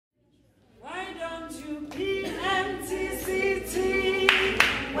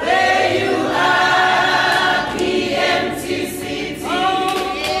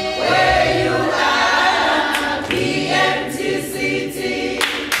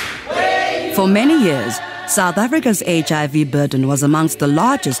For many years, South Africa's HIV burden was amongst the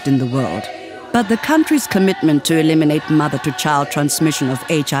largest in the world. But the country's commitment to eliminate mother-to-child transmission of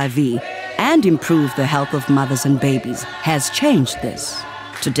HIV and improve the health of mothers and babies has changed this.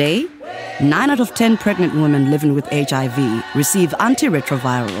 Today, 9 out of 10 pregnant women living with HIV receive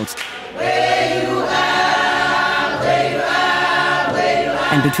antiretrovirals.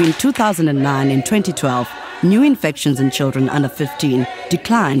 And between 2009 and 2012, new infections in children under 15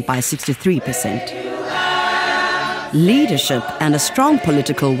 declined by 63%. Leadership and a strong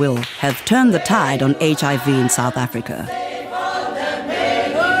political will have turned the tide on HIV in South Africa.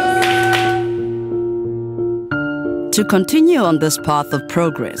 To continue on this path of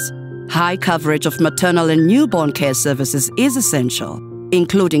progress, high coverage of maternal and newborn care services is essential,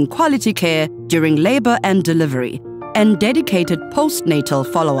 including quality care during labor and delivery, and dedicated postnatal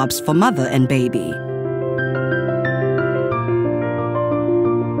follow-ups for mother and baby.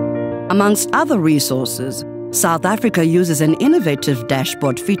 Amongst other resources, South Africa uses an innovative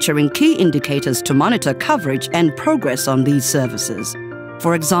dashboard featuring key indicators to monitor coverage and progress on these services.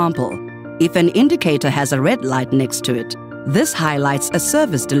 For example, if an indicator has a red light next to it, this highlights a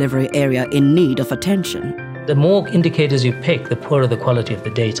service delivery area in need of attention. The more indicators you pick, the poorer the quality of the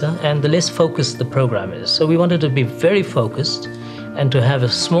data and the less focused the program is. So we wanted to be very focused and to have a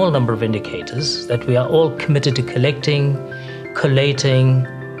small number of indicators that we are all committed to collecting, collating,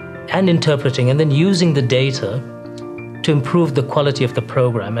 and interpreting, and then using the data to improve the quality of the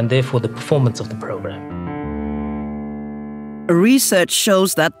program and therefore the performance of the program. Research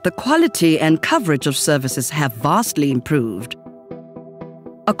shows that the quality and coverage of services have vastly improved.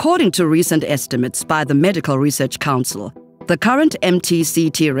 According to recent estimates by the Medical Research Council, the current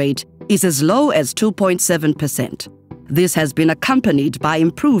MTCT rate is as low as 2.7%. This has been accompanied by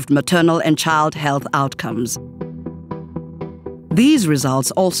improved maternal and child health outcomes. These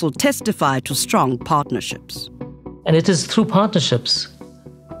results also testify to strong partnerships. And it is through partnerships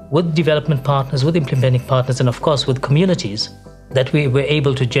with development partners, with implementing partners, and of course with communities that we were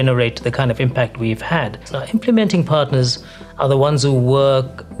able to generate the kind of impact we've had. Now, implementing partners are the ones who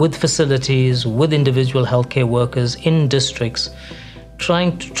work with facilities, with individual healthcare workers in districts,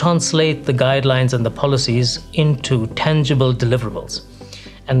 trying to translate the guidelines and the policies into tangible deliverables.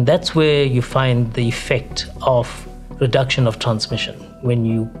 And that's where you find the effect of reduction of transmission. When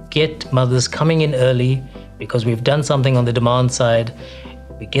you get mothers coming in early because we've done something on the demand side,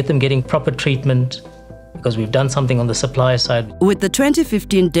 we get them getting proper treatment because we've done something on the supply side. With the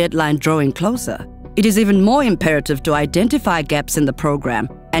 2015 deadline drawing closer, it is even more imperative to identify gaps in the program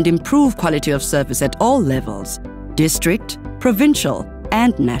and improve quality of service at all levels, district, provincial,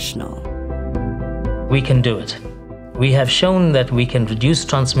 and national. We can do it. We have shown that we can reduce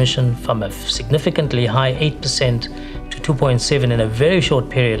transmission from a significantly high 8% to 2.7 in a very short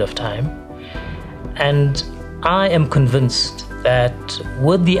period of time. And I am convinced that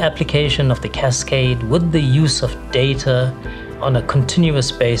with the application of the cascade, with the use of data on a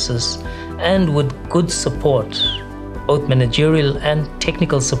continuous basis, and with good support, both managerial and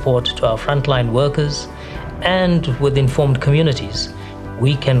technical support to our frontline workers, and with informed communities,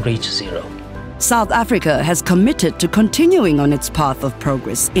 we can reach zero. South Africa has committed to continuing on its path of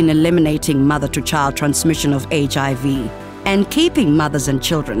progress in eliminating mother-to-child transmission of HIV and keeping mothers and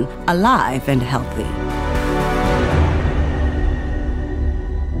children alive and healthy.